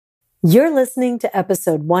You're listening to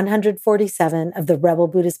episode 147 of the Rebel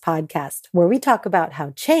Buddhist Podcast, where we talk about how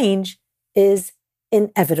change is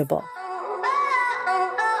inevitable.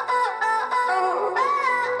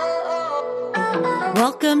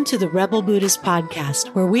 Welcome to the Rebel Buddhist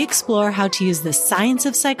Podcast, where we explore how to use the science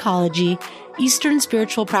of psychology, Eastern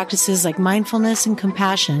spiritual practices like mindfulness and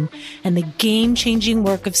compassion, and the game-changing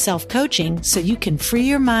work of self-coaching so you can free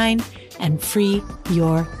your mind and free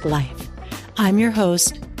your life. I'm your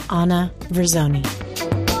host, Anna Verzoni.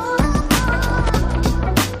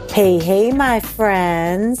 Hey, my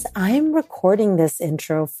friends. I'm recording this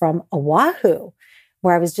intro from Oahu,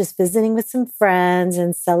 where I was just visiting with some friends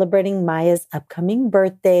and celebrating Maya's upcoming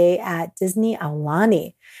birthday at Disney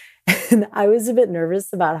Aulani. And I was a bit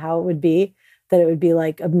nervous about how it would be, that it would be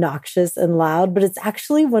like obnoxious and loud, but it's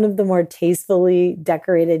actually one of the more tastefully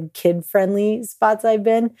decorated, kid-friendly spots I've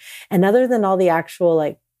been. And other than all the actual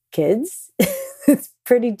like kids, it's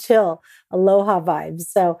pretty chill, aloha vibes.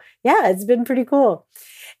 So yeah, it's been pretty cool.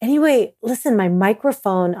 Anyway, listen, my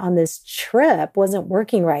microphone on this trip wasn't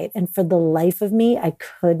working right. And for the life of me, I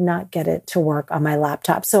could not get it to work on my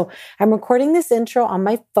laptop. So I'm recording this intro on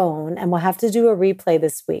my phone and we'll have to do a replay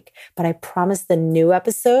this week. But I promise the new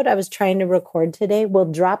episode I was trying to record today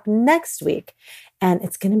will drop next week. And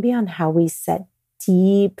it's going to be on how we set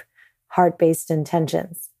deep, heart-based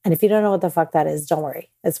intentions. And if you don't know what the fuck that is, don't worry.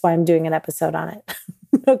 That's why I'm doing an episode on it.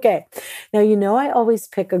 Okay. Now, I always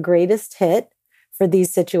pick a greatest hit for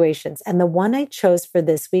these situations. And the one I chose for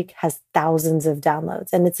this week has thousands of downloads.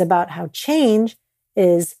 And it's about how change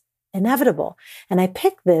is inevitable. And I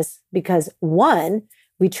picked this because one,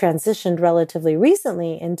 we transitioned relatively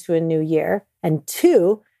recently into a new year. And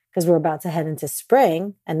two, because we're about to head into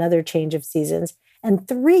spring, another change of seasons. And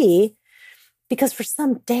three, because for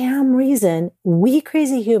some damn reason, we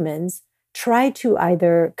crazy humans try to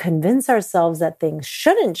either convince ourselves that things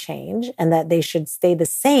shouldn't change and that they should stay the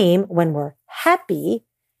same when we're happy,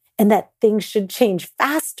 and that things should change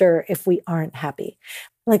faster if we aren't happy.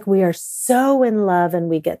 Like we are so in love and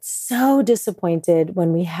we get so disappointed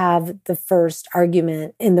when we have the first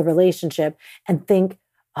argument in the relationship and think,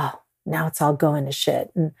 oh, now it's all going to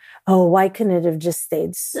shit. And oh, why couldn't it have just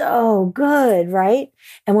stayed so good, right?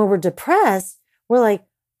 And when we're depressed, we're like,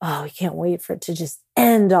 oh, we can't wait for it to just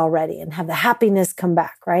end already and have the happiness come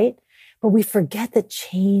back, right? But we forget that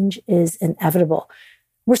change is inevitable.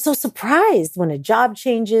 We're so surprised when a job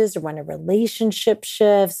changes or when a relationship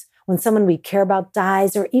shifts, when someone we care about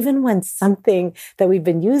dies, or even when something that we've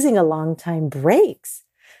been using a long time breaks.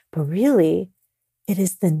 But really, it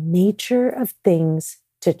is the nature of things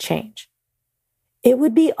to change. It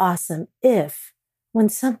would be awesome if, when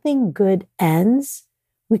something good ends,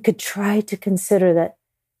 we could try to consider that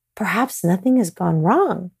perhaps nothing has gone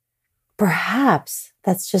wrong. Perhaps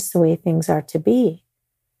that's just the way things are to be.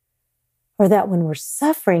 Or that when we're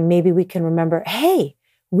suffering, maybe we can remember, hey,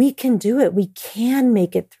 we can do it. We can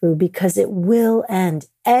make it through because it will end.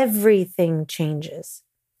 Everything changes.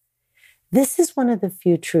 This is one of the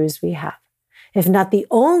few truths we have, if not the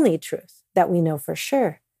only truth that we know for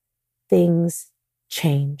sure. Things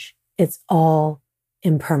change. It's all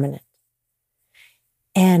impermanent.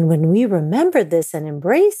 And when we remember this and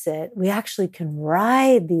embrace it, we actually can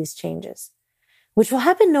ride these changes, which will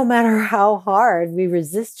happen no matter how hard we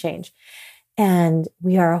resist change. And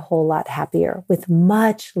we are a whole lot happier with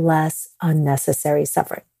much less unnecessary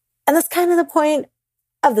suffering. And that's kind of the point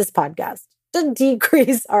of this podcast, to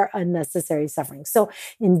decrease our unnecessary suffering. So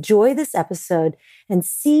enjoy this episode and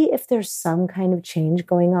see if there's some kind of change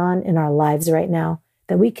going on in our lives right now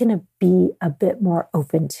that we can be a bit more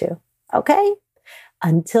open to. Okay?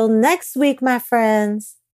 Until next week, my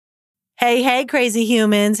friends. Hey, crazy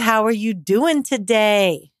humans. How are you doing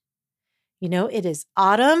today? It is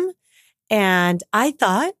autumn, and I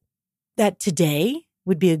thought that today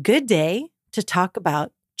would be a good day to talk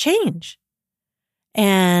about change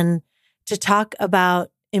and to talk about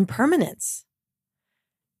impermanence.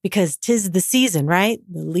 Because 'tis the season, right?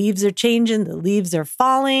 The leaves are changing, the leaves are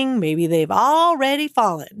falling. Maybe they've already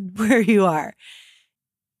fallen where you are.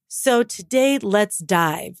 So today, let's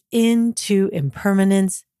dive into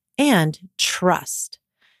impermanence and trust.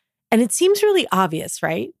 And it seems really obvious,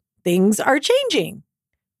 right? Things are changing.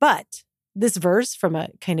 But this verse from a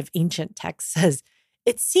kind of ancient text says,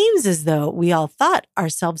 it seems as though we all thought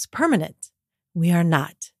ourselves permanent. We are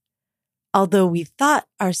not. Although we thought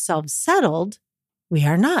ourselves settled, we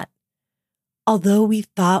are not. Although we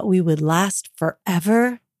thought we would last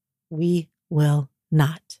forever, we will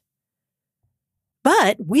not.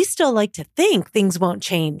 But we still like to think things won't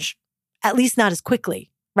change, at least not as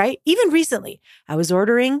quickly. right? Even recently, I was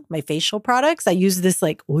ordering my facial products. I use this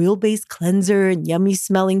like oil-based cleanser and yummy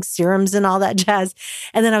smelling serums and all that jazz.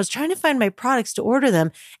 And then I was trying to find my products to order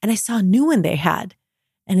them. And I saw a new one they had.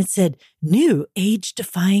 And it said, new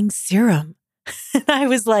age-defying serum. And I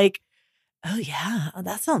was like, oh yeah,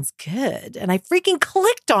 that sounds good. And I freaking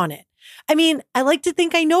clicked on it. I mean, I like to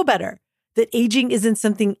think I know better, that aging isn't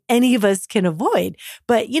something any of us can avoid.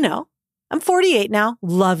 But, I'm 48 now,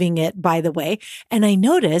 loving it, by the way. And I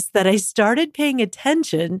noticed that I started paying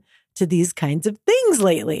attention to these kinds of things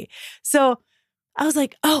lately. So I was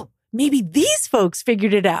like, oh, maybe these folks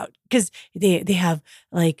figured it out because they have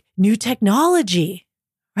like new technology,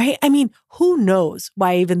 right? I mean, who knows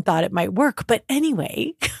why I even thought it might work. But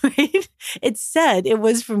anyway, right? It said it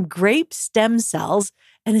was from grape stem cells.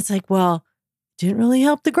 And it's like, well, didn't really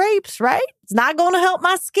help the grapes, right? It's not going to help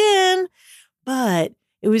my skin. But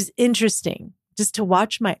it was interesting just to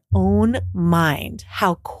watch my own mind,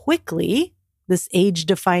 how quickly this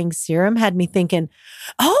age-defying serum had me thinking,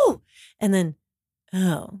 oh, and then,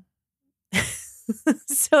 oh.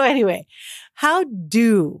 So anyway, how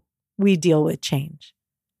do we deal with change?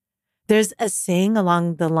 There's a saying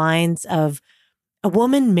along the lines of, a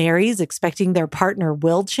woman marries expecting their partner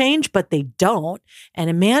will change, but they don't.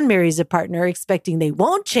 And a man marries a partner expecting they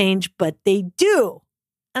won't change, but they do.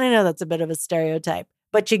 And I know that's a bit of a stereotype,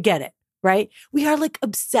 but you get it, right? We are like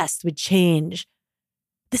obsessed with change.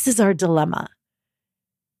 This is our dilemma.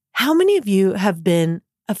 How many of you have been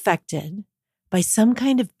affected by some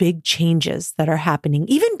kind of big changes that are happening,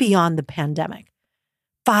 even beyond the pandemic?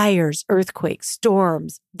 Fires, earthquakes,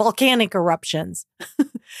 storms, volcanic eruptions.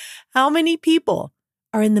 How many people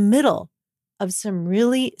are in the middle of some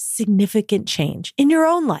really significant change in your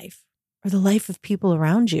own life or the life of people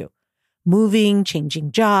around you? Moving,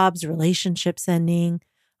 changing jobs, relationships ending,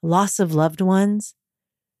 loss of loved ones.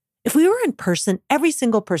 If we were in person, every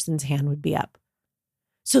single person's hand would be up.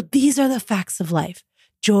 So these are the facts of life: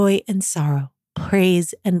 joy and sorrow,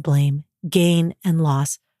 praise and blame, gain and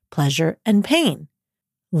loss, pleasure and pain.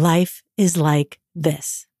 Life is like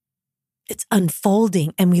this. It's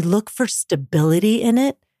unfolding and we look for stability in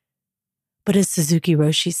it. But as Suzuki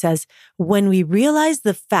Roshi says, when we realize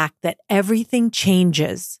the fact that everything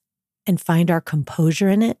changes and find our composure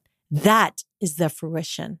in it, that is the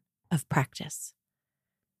fruition of practice.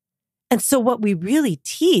 And so what we really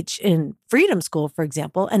teach in Freedom School, for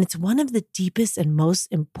example, and it's one of the deepest and most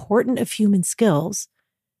important of human skills,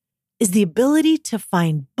 is the ability to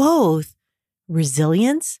find both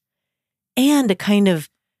resilience and a kind of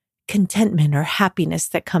contentment or happiness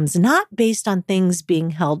that comes not based on things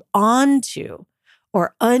being held on to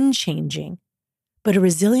or unchanging, but a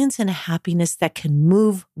resilience and a happiness that can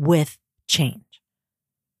move with change.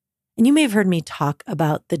 And you may have heard me talk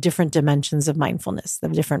about the different dimensions of mindfulness, the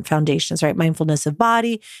different foundations, right? Mindfulness of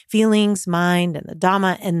body, feelings, mind, and the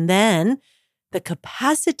Dhamma, and then the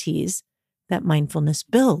capacities that mindfulness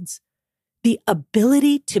builds. The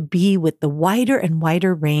ability to be with the wider and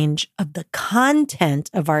wider range of the content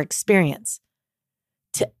of our experience,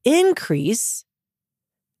 to increase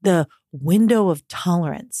the window of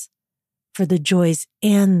tolerance for the joys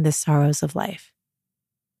and the sorrows of life.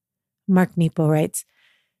 Mark Nepo writes,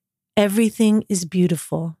 everything is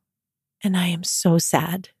beautiful, and I am so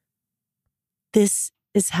sad. This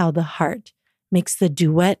is how the heart makes the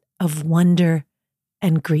duet of wonder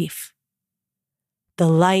and grief. The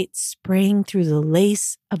light spraying through the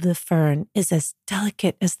lace of the fern is as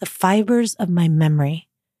delicate as the fibers of my memory.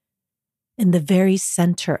 In the very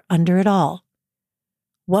center, under it all,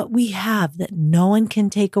 what we have that no one can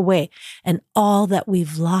take away and all that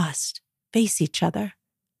we've lost face each other.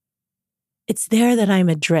 It's there that I'm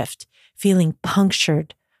adrift, feeling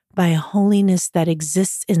punctured by a holiness that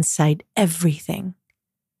exists inside everything.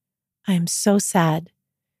 I am so sad,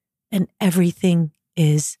 and everything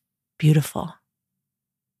is beautiful.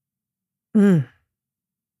 And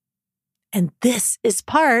this is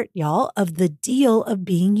part, y'all, of the deal of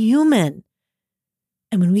being human.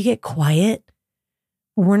 And when we get quiet,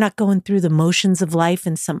 when we're not going through the motions of life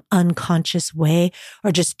in some unconscious way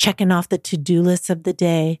or just checking off the to-do lists of the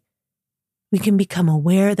day, we can become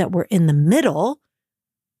aware that we're in the middle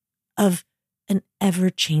of an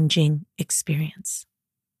ever-changing experience.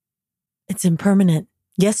 It's impermanent.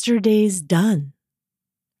 Yesterday's done,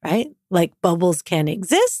 right? Like bubbles can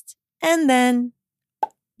exist and then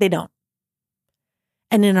they don't.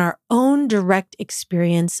 And in our own direct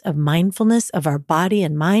experience of mindfulness of our body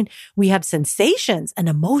and mind, we have sensations and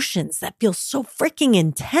emotions that feel so freaking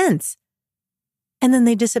intense. And then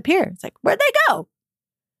they disappear. It's like, where'd they go?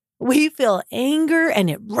 We feel anger and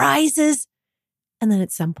it rises and then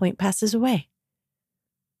at some point passes away.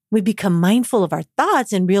 We become mindful of our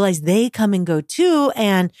thoughts and realize they come and go too.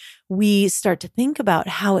 And we start to think about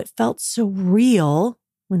how it felt so real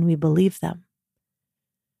when we believe them.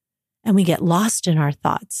 And we get lost in our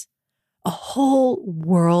thoughts, a whole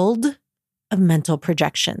world of mental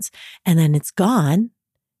projections. And then it's gone.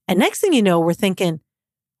 And next thing you know, we're thinking,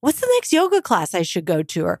 what's the next yoga class I should go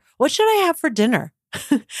to? Or what should I have for dinner?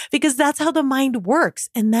 Because that's how the mind works.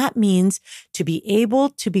 And that means to be able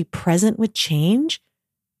to be present with change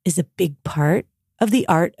is a big part of the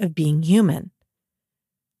art of being human.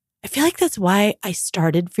 I feel like that's why I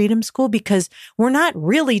started Freedom School, because we're not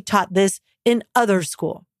really taught this in other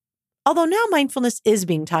school. Although now mindfulness is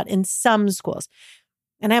being taught in some schools.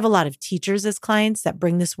 And I have a lot of teachers as clients that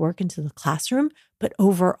bring this work into the classroom. But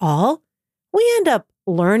overall, we end up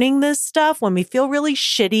learning this stuff when we feel really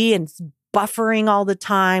shitty and buffering all the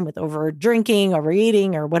time with over drinking,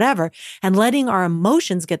 overeating, or whatever, and letting our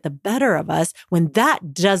emotions get the better of us. When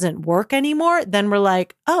that doesn't work anymore, then we're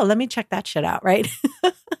like, oh, let me check that shit out, right?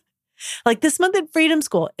 Like this month in Freedom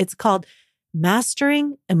School, it's called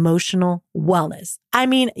Mastering Emotional Wellness. I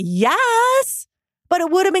mean, yes, but it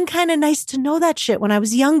would have been kind of nice to know that shit when I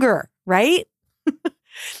was younger, right?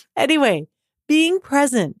 Anyway, being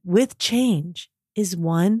present with change is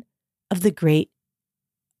one of the great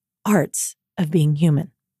arts of being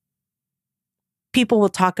human. People will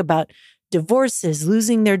talk about divorces,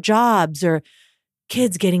 losing their jobs, or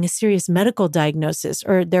kids getting a serious medical diagnosis,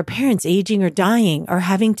 or their parents aging or dying, or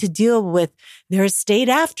having to deal with their estate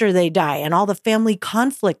after they die and all the family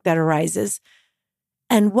conflict that arises.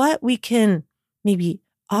 And what we can maybe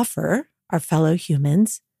offer our fellow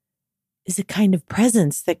humans is a kind of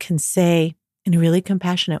presence that can say in a really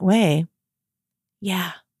compassionate way,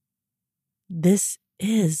 yeah,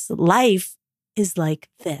 life is like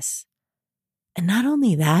this. And not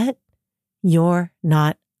only that, you're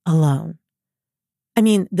not alone. I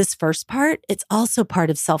mean, this first part, it's also part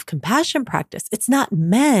of self-compassion practice. It's not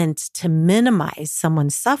meant to minimize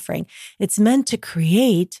someone's suffering. It's meant to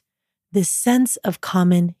create this sense of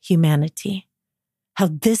common humanity. How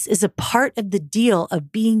this is a part of the deal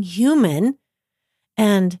of being human.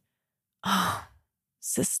 And, oh,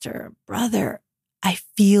 sister, brother, I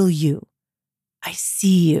feel you. I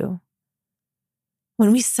see you.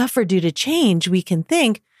 When we suffer due to change, we can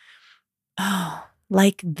think, oh,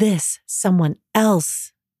 like this, someone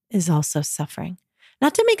else is also suffering.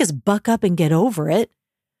 Not to make us buck up and get over it,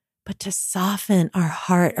 but to soften our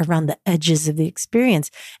heart around the edges of the experience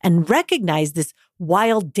and recognize this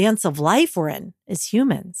wild dance of life we're in as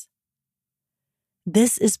humans.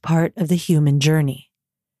 This is part of the human journey.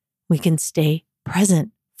 We can stay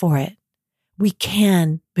present for it. We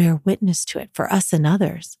can bear witness to it for us and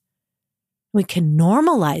others. We can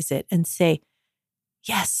normalize it and say,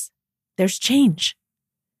 yes, there's change.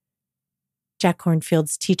 Jack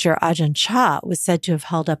Kornfield's teacher, Ajahn Chah, was said to have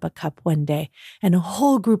held up a cup one day, and a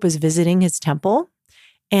whole group was visiting his temple.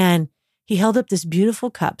 And he held up this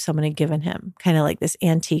beautiful cup someone had given him, kind of like this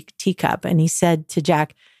antique teacup. And he said to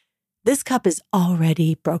Jack, this cup is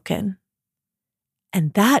already broken.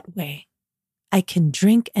 And that way, I can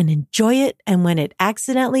drink and enjoy it. And when it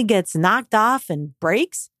accidentally gets knocked off and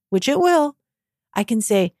breaks, which it will, I can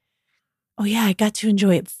say, oh yeah, I got to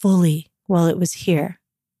enjoy it fully while it was here.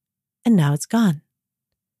 And now it's gone.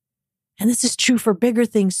 And this is true for bigger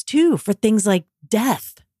things too, for things like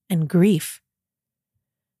death and grief.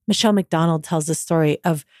 Michelle McDonald tells the story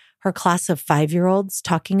of her class of 5-year-olds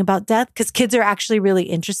talking about death, because kids are actually really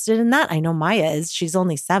interested in that. I know Maya is. She's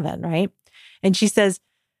only 7, right? And she says,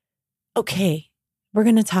 okay, we're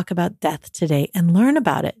going to talk about death today and learn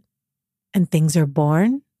about it. And things are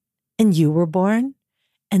born, and you were born,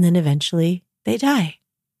 and then eventually they die.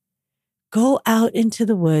 Go out into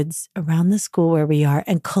the woods around the school where we are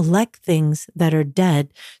and collect things that are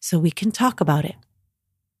dead so we can talk about it.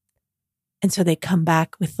 And so they come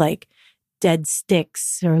back with like dead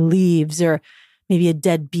sticks or leaves or maybe a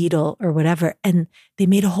dead beetle or whatever. And they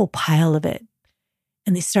made a whole pile of it.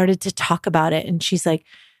 And they started to talk about it. And she's like,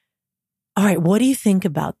 all right, what do you think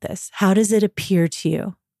about this? How does it appear to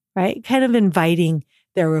you? Right? Kind of inviting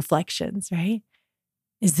their reflections, right?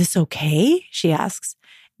 Is this okay? She asks.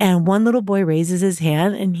 And one little boy raises his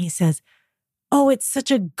hand and he says, oh, it's such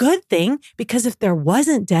a good thing, because if there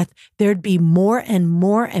wasn't death, there'd be more and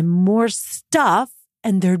more and more stuff,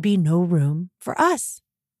 and there'd be no room for us.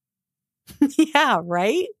 Yeah,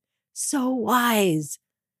 right? So wise.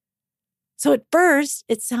 So at first,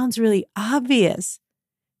 it sounds really obvious.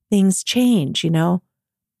 Things change,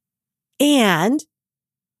 and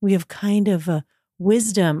we have kind of a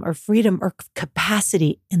wisdom or freedom or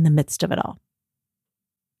capacity in the midst of it all.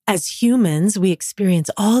 As humans, we experience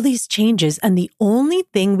all these changes, and the only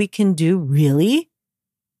thing we can do really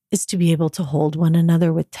is to be able to hold one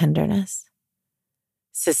another with tenderness.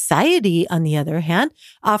 Society, on the other hand,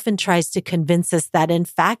 often tries to convince us that, in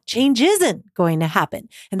fact, change isn't going to happen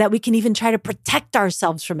and that we can even try to protect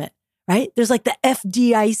ourselves from it, right? There's like the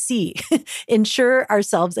FDIC, insure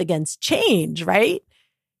ourselves against change, right?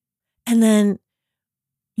 And then,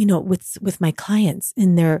 with my clients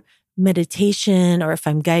in their meditation, or if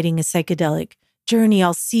I'm guiding a psychedelic journey,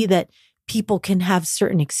 I'll see that people can have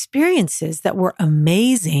certain experiences that were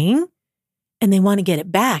amazing and they want to get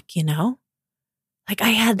it back, Like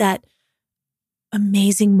I had that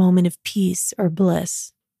amazing moment of peace or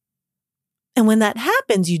bliss. And when that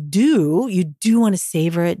happens, you do want to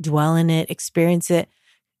savor it, dwell in it, experience it,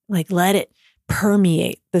 like let it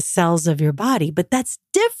permeate the cells of your body. But that's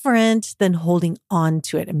different than holding on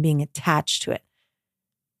to it and being attached to it.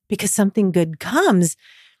 Because something good comes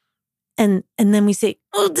and then we say,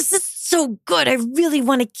 oh, this is so good. I really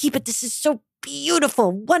want to keep it. This is so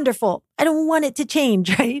beautiful, wonderful. I don't want it to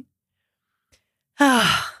change, right?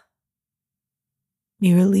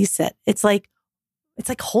 You release it. It's like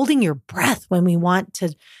holding your breath when we want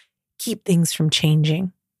to keep things from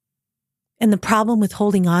changing. And the problem with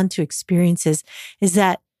holding on to experiences is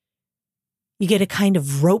that you get a kind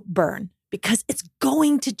of rope burn because it's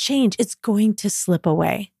going to change. It's going to slip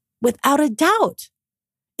away without a doubt.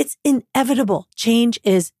 It's inevitable. Change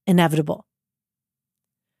is inevitable.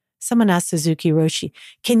 Someone asked Suzuki Roshi,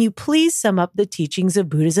 can you please sum up the teachings of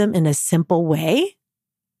Buddhism in a simple way?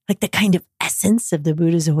 Like the kind of essence of the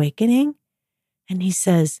Buddha's awakening? And he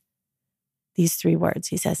says these 3 words.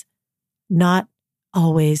 He says, not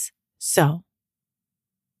always so.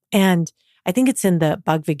 And I think it's in the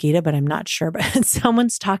Bhagavad Gita, but I'm not sure. But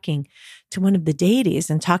someone's talking to one of the deities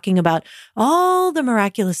and talking about all the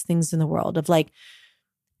miraculous things in the world of like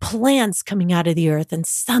plants coming out of the earth and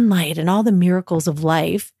sunlight and all the miracles of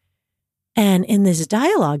life. And in this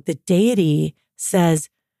dialogue, the deity says,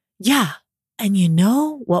 yeah, and you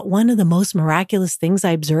know what one of the most miraculous things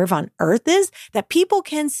I observe on earth is? That people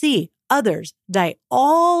can see others die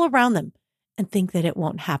all around them and think that it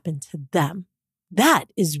won't happen to them. That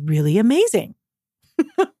is really amazing,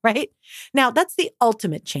 right? Now, that's the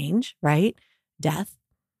ultimate change, right? Death.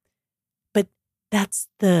 But that's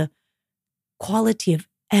the quality of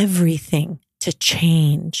everything to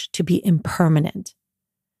change, to be impermanent.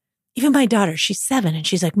 Even my daughter, she's 7 and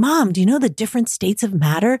she's like, Mom, do you know the different states of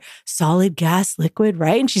matter? Solid, gas, liquid,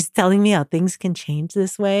 right? And she's telling me how things can change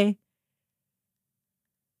this way.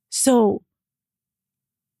 So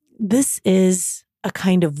this is a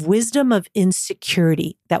kind of wisdom of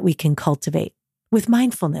insecurity that we can cultivate with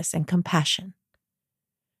mindfulness and compassion.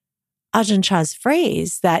 Ajahn Chah's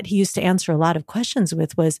phrase that he used to answer a lot of questions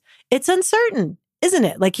with was, it's uncertain, isn't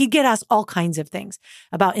it? Like he'd get asked all kinds of things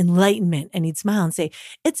about enlightenment and he'd smile and say,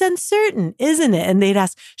 it's uncertain, isn't it? And they'd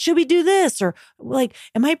ask, should we do this? Or like,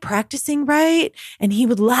 am I practicing right? And he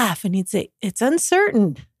would laugh and he'd say, it's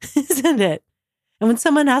uncertain, isn't it? And when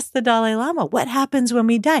someone asked the Dalai Lama, what happens when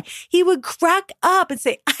we die? He would crack up and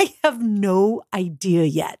say, I have no idea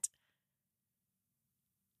yet.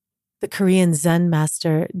 The Korean Zen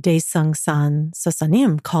master Daesung San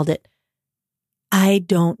Sasanim called it, I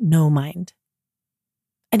don't know mind.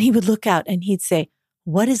 And he would look out and he'd say,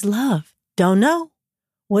 what is love? Don't know.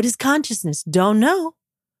 What is consciousness? Don't know.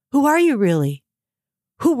 Who are you really?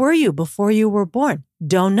 Who were you before you were born?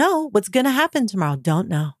 Don't know. What's going to happen tomorrow? Don't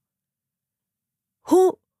know.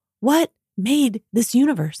 What made this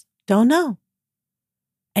universe? Don't know.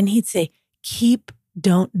 And he'd say, keep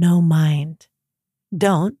don't know mind.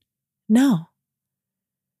 Don't know.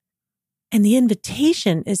 And the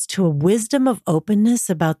invitation is to a wisdom of openness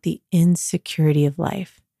about the insecurity of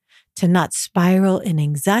life, to not spiral in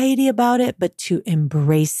anxiety about it, but to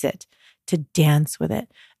embrace it, to dance with it,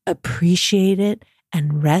 appreciate it,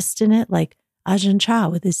 and rest in it like Ajahn Chah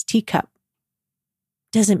with his teacup.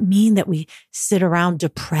 Doesn't mean that we sit around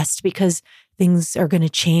depressed because things are going to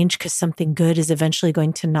change because something good is eventually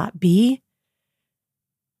going to not be.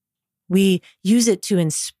 We use it to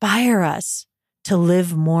inspire us to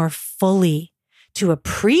live more fully, to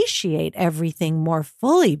appreciate everything more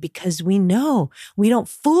fully because we know we don't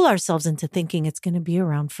fool ourselves into thinking it's going to be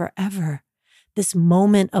around forever. This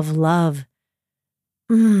moment of love,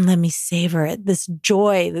 let me savor it. This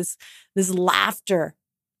joy, this laughter,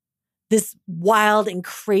 this wild and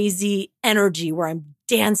crazy energy where I'm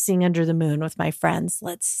dancing under the moon with my friends.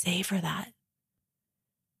 Let's savor that.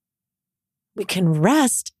 We can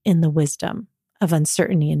rest in the wisdom of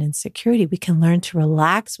uncertainty and insecurity. We can learn to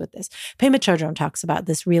relax with this. Pema Chodron talks about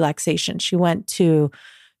this relaxation. She went to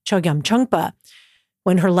Chogyam Trungpa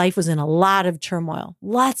when her life was in a lot of turmoil,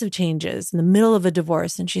 lots of changes in the middle of a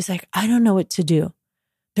divorce. And she's like, I don't know what to do.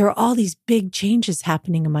 There are all these big changes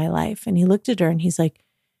happening in my life. And he looked at her and he's like,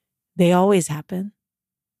 they always happen.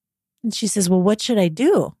 And she says, well, what should I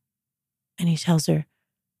do? And he tells her,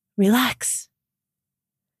 relax.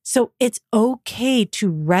 So it's okay to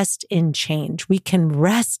rest in change. We can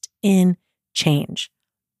rest in change.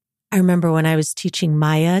 I remember when I was teaching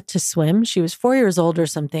Maya to swim, she was 4 years old or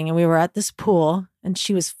something, and we were at this pool and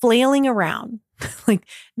she was flailing around, like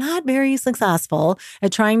not very successful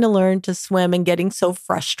at trying to learn to swim and getting so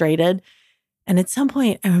frustrated. And at some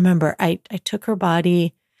point, I remember I took her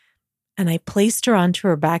body and I placed her onto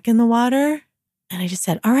her back in the water. And I just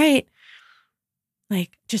said, all right,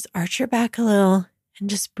 like just arch your back a little and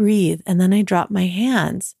just breathe. And then I dropped my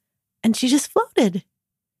hands and she just floated.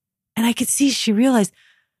 And I could see she realized,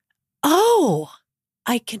 oh,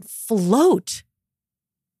 I can float.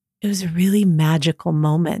 It was a really magical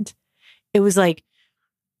moment. It was like,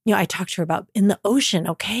 I talked to her about in the ocean.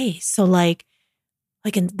 Okay. So like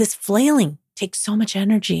in this flailing takes so much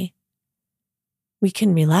energy. We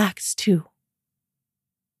can relax too.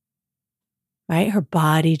 Right? Her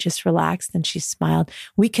body just relaxed and she smiled.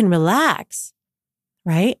 We can relax,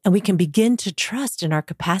 right? And we can begin to trust in our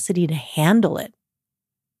capacity to handle it.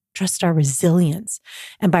 Trust our resilience.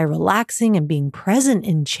 And by relaxing and being present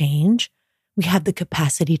in change, we have the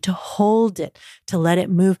capacity to hold it, to let it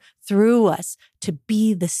move through us, to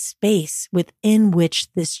be the space within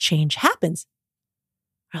which this change happens.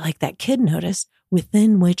 Or like that kid noticed,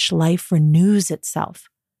 within which life renews itself.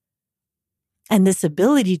 And this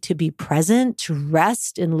ability to be present, to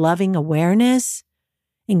rest in loving awareness,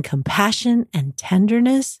 in compassion and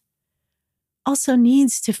tenderness, also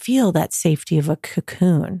needs to feel that safety of a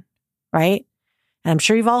cocoon, right? And I'm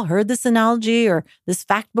sure you've all heard this analogy or this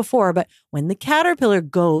fact before, but when the caterpillar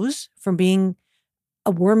goes from being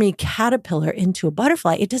a wormy caterpillar into a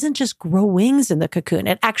butterfly, it doesn't just grow wings in the cocoon.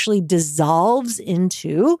 It actually dissolves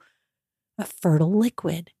into a fertile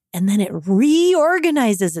liquid, and then it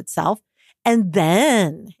reorganizes itself, and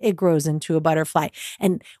then it grows into a butterfly.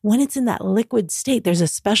 And when it's in that liquid state, there's a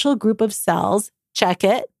special group of cells, check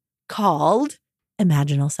it, called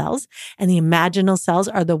imaginal cells. And the imaginal cells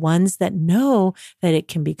are the ones that know that it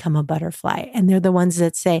can become a butterfly. And they're the ones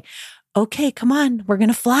that say, okay, come on, we're going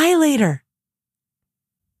to fly later.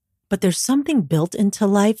 But there's something built into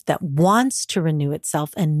life that wants to renew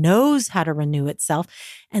itself and knows how to renew itself.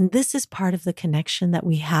 And this is part of the connection that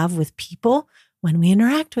we have with people when we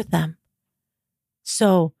interact with them.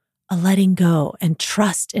 So a letting go and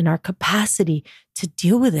trust in our capacity to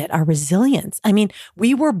deal with it, our resilience. I mean,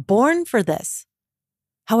 we were born for this.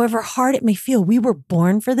 However hard it may feel, we were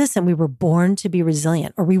born for this and we were born to be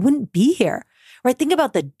resilient, or we wouldn't be here, right? Think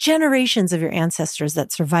about the generations of your ancestors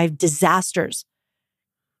that survived disasters,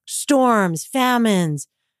 storms, famines,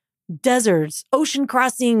 deserts, ocean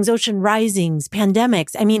crossings, ocean risings,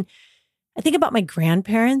 pandemics. I mean, I think about my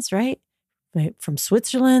grandparents, right? From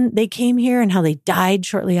Switzerland, they came here and how they died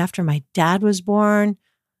shortly after my dad was born,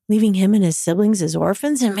 leaving him and his siblings as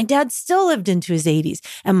orphans. And my dad still lived into his 80s.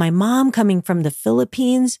 And my mom coming from the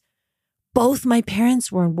Philippines, both my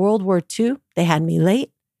parents were in World War II. They had me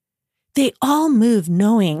late. They all moved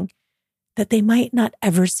knowing that they might not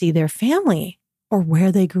ever see their family or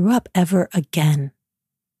where they grew up ever again.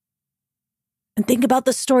 And think about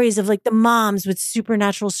the stories of like the moms with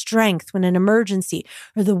supernatural strength when an emergency,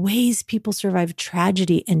 or the ways people survive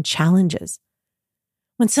tragedy and challenges.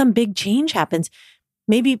 When some big change happens,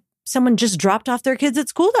 maybe someone just dropped off their kids at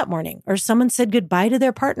school that morning, or someone said goodbye to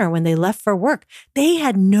their partner when they left for work. They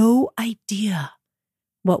had no idea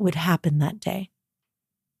what would happen that day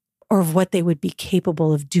or of what they would be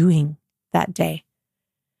capable of doing that day.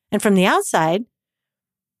 And from the outside,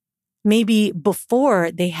 maybe before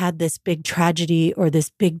they had this big tragedy or this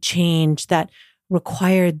big change that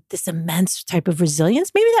required this immense type of resilience,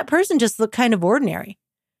 maybe that person just looked kind of ordinary,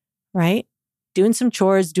 right? Doing some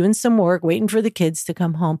chores, doing some work, waiting for the kids to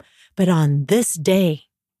come home. But on this day,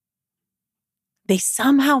 they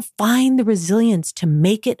somehow find the resilience to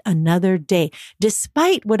make it another day,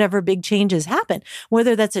 despite whatever big changes happen,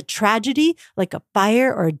 whether that's a tragedy like a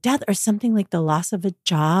fire or a death or something like the loss of a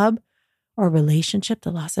job or relationship,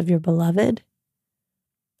 the loss of your beloved.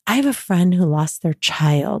 I have a friend who lost their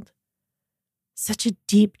child. Such a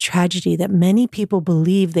deep tragedy that many people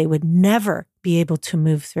believe they would never be able to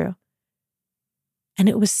move through. And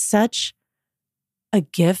it was such a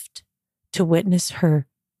gift to witness her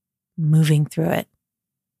moving through it.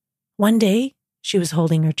 One day, she was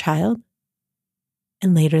holding her child,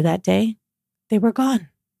 and later that day, they were gone.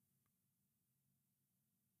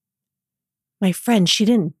 My friend, she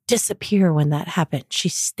didn't disappear when that happened. She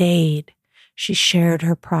stayed. She shared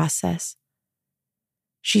her process.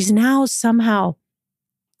 She's now somehow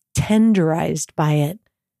tenderized by it.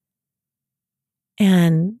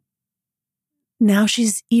 And now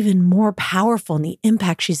she's even more powerful in the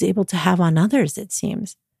impact she's able to have on others, it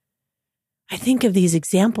seems. I think of these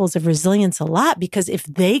examples of resilience a lot because if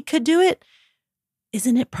they could do it,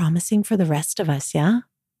 isn't it promising for the rest of us, yeah?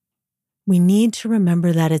 We need to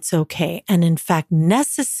remember that it's okay and in fact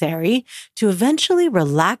necessary to eventually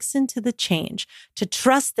relax into the change, to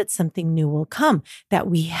trust that something new will come, that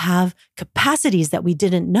we have capacities that we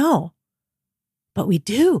didn't know. But we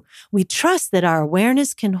do. We trust that our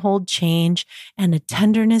awareness can hold change and a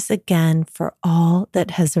tenderness again for all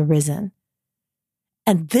that has arisen.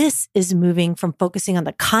 And this is moving from focusing on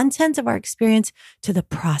the content of our experience to the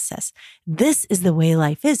process. This is the way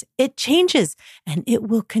life is. It changes and it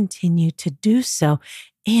will continue to do so.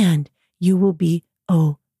 And you will be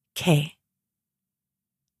okay.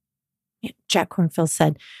 Jack Kornfield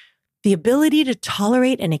said, the ability to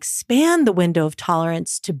tolerate and expand the window of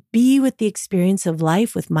tolerance to be with the experience of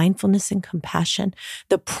life with mindfulness and compassion,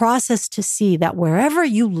 the process to see that wherever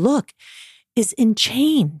you look is in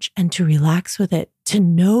change and to relax with it, to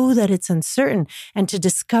know that it's uncertain and to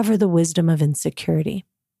discover the wisdom of insecurity.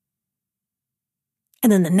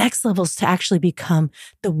 And then the next level is to actually become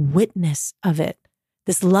the witness of it.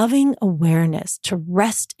 This loving awareness to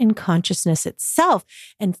rest in consciousness itself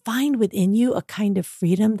and find within you a kind of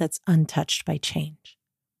freedom that's untouched by change.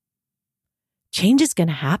 Change is going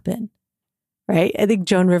to happen, right? I think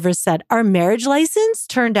Joan Rivers said, our marriage license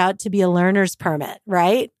turned out to be a learner's permit,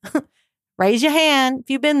 right? Raise your hand if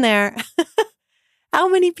you've been there. How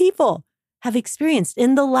many people have experienced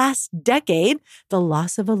in the last decade the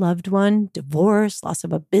loss of a loved one, divorce, loss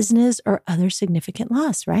of a business, or other significant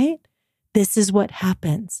loss, right? This is what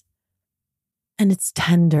happens. And it's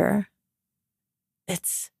tender.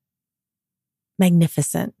 It's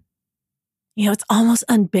magnificent. It's almost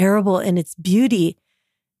unbearable in its beauty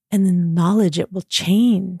and the knowledge it will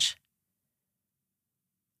change.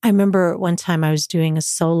 I remember one time I was doing a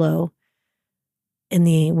solo in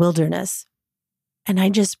the wilderness and I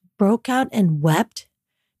just broke out and wept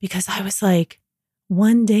because I was like,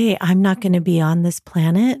 one day I'm not going to be on this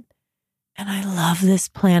planet. And I love this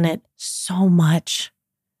planet so much.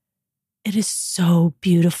 It is so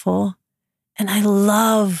beautiful. And I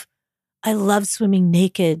love swimming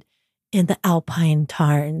naked in the alpine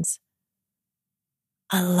tarns.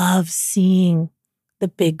 I love seeing the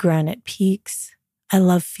big granite peaks. I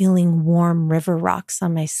love feeling warm river rocks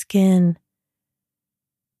on my skin.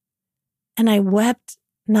 And I wept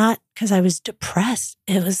not because I was depressed.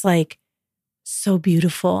 It was like so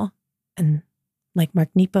beautiful. And like Mark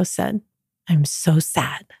Nepo said, I'm so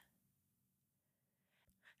sad.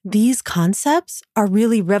 These concepts are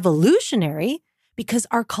really revolutionary because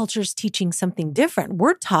our culture is teaching something different.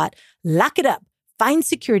 We're taught, lock it up, find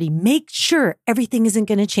security, make sure everything isn't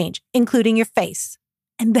going to change, including your face.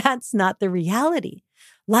 And that's not the reality.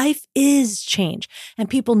 Life is change, and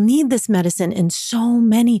people need this medicine in so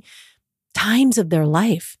many times of their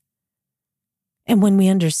life. And when we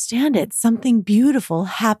understand it, something beautiful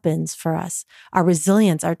happens for us. Our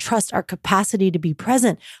resilience, our trust, our capacity to be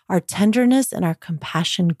present, our tenderness, and our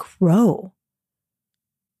compassion grow.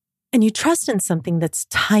 And you trust in something that's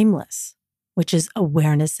timeless, which is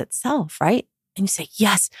awareness itself, right? And you say,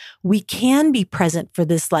 yes, we can be present for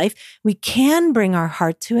this life. We can bring our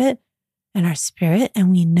heart to it and our spirit, and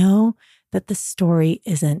we know that the story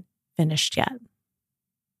isn't finished yet.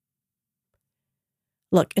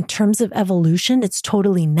 Look, in terms of evolution, it's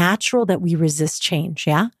totally natural that we resist change,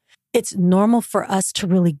 yeah? It's normal for us to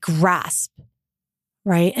really grasp,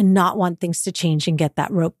 right? And not want things to change and get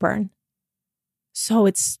that rope burn. So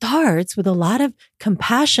it starts with a lot of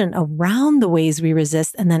compassion around the ways we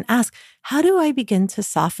resist and then ask, how do I begin to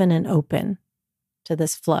soften and open to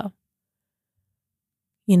this flow?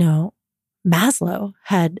 Maslow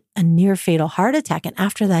had a near fatal heart attack. And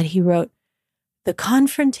after that, he wrote, the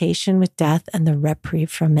confrontation with death and the reprieve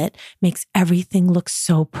from it makes everything look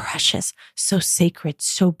so precious, so sacred,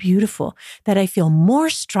 so beautiful that I feel more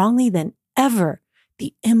strongly than ever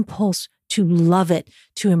the impulse to love it,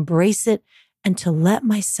 to embrace it, and to let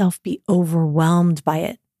myself be overwhelmed by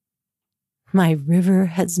it. My river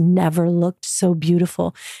has never looked so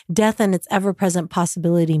beautiful. Death and its ever-present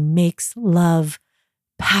possibility makes love,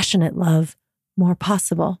 passionate love, more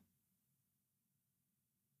possible.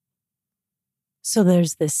 So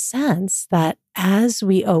there's this sense that as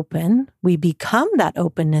we open, we become that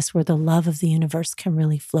openness where the love of the universe can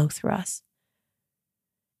really flow through us.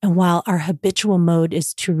 And while our habitual mode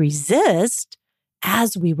is to resist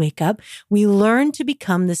as we wake up, we learn to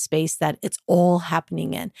become the space that it's all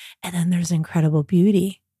happening in. And then there's incredible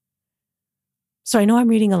beauty. So I know I'm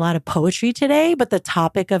reading a lot of poetry today, but the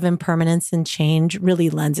topic of impermanence and change really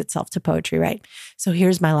lends itself to poetry, right? So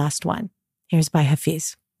here's my last one. Here's by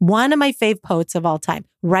Hafiz, one of my fave poets of all time,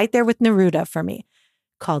 right there with Neruda for me,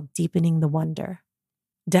 called Deepening the Wonder.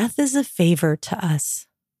 Death is a favor to us,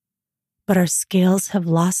 but our scales have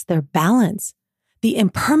lost their balance. The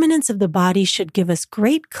impermanence of the body should give us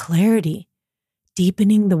great clarity,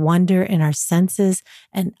 deepening the wonder in our senses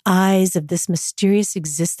and eyes of this mysterious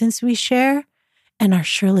existence we share and are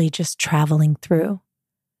surely just traveling through.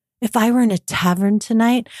 If I were in a tavern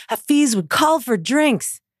tonight, Hafiz would call for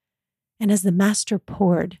drinks. And as the master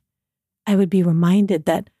poured, I would be reminded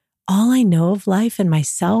that all I know of life and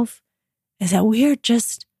myself is that we are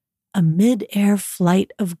just a mid-air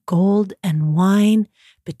flight of gold and wine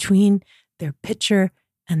between their pitcher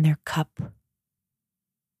and their cup.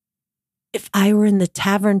 If I were in the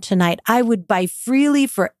tavern tonight, I would buy freely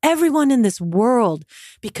for everyone in this world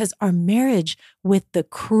because our marriage with the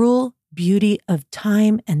cruel beauty of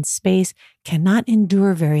time and space cannot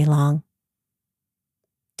endure very long.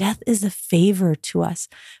 Death is a favor to us,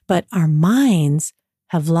 but our minds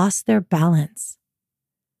have lost their balance.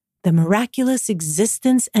 The miraculous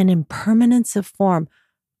existence and impermanence of form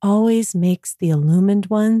always makes the illumined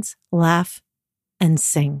ones laugh and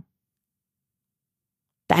sing.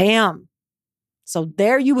 Damn. So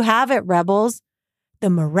there you have it, rebels. The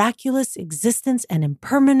miraculous existence and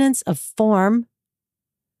impermanence of form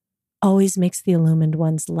always makes the illumined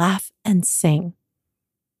ones laugh and sing.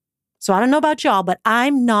 So I don't know about y'all, but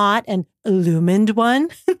I'm not an illumined one,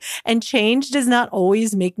 and change does not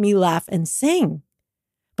always make me laugh and sing.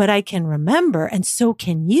 But I can remember, and so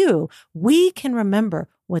can you. We can remember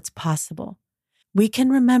what's possible. We can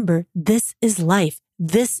remember this is life.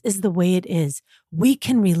 This is the way it is. We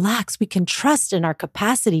can relax. We can trust in our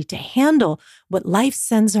capacity to handle what life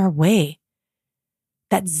sends our way.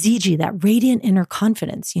 That ZG, that radiant inner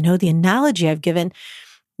confidence, you know, the analogy I've given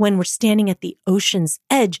when we're standing at the ocean's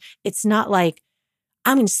edge, it's not like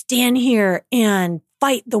I'm going to stand here and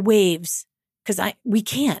fight the waves because we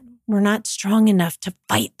can't. We're not strong enough to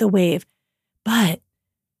fight the wave. But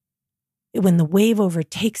when the wave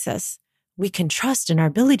overtakes us, we can trust in our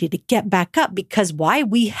ability to get back up because why?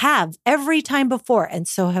 We have every time before, and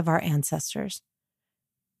so have our ancestors.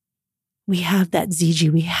 We have that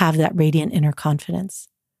ZG, we have that radiant inner confidence.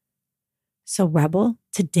 So rebel,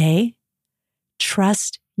 today,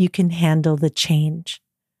 trust you can handle the change.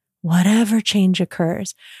 Whatever change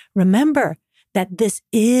occurs, remember that this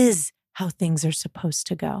is how things are supposed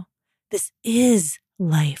to go. This is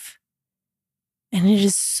life. And it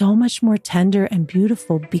is so much more tender and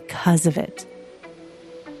beautiful because of it.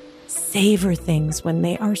 Savor things when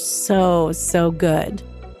they are so, so good.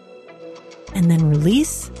 And then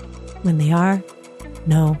release when they are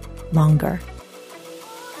no longer.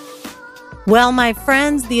 Well, my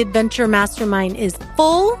friends, the Adventure Mastermind is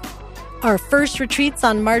full. Our first retreat's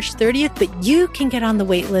on March 30th, but you can get on the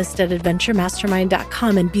wait list at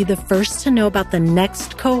adventuremastermind.com and be the first to know about the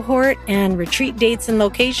next cohort and retreat dates and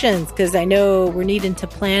locations, because I know we're needing to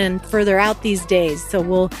plan further out these days. So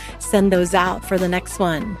we'll send those out for the next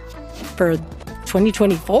one for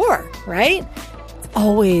 2024, right?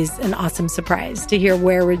 Always an awesome surprise to hear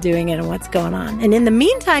where we're doing it and what's going on. And in the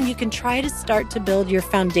meantime, you can try to start to build your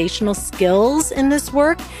foundational skills in this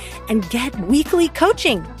work and get weekly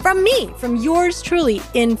coaching from me, from yours truly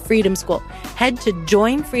in Freedom School. Head to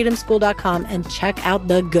joinfreedomschool.com and check out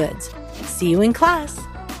the goods. See you in class.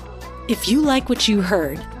 If you like what you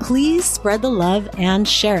heard, please spread the love and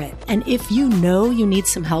share it. And if you know you need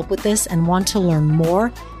some help with this and want to learn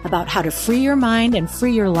more about how to free your mind and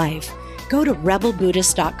free your life, go to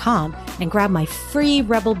rebelbuddhist.com and grab my free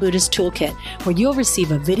Rebel Buddhist Toolkit, where you'll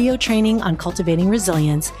receive a video training on cultivating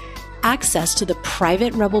resilience, access to the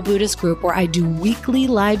private Rebel Buddhist group where I do weekly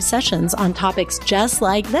live sessions on topics just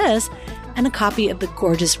like this, and a copy of the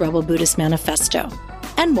gorgeous Rebel Buddhist Manifesto,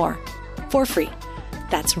 and more for free.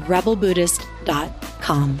 That's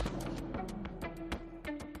rebelbuddhist.com.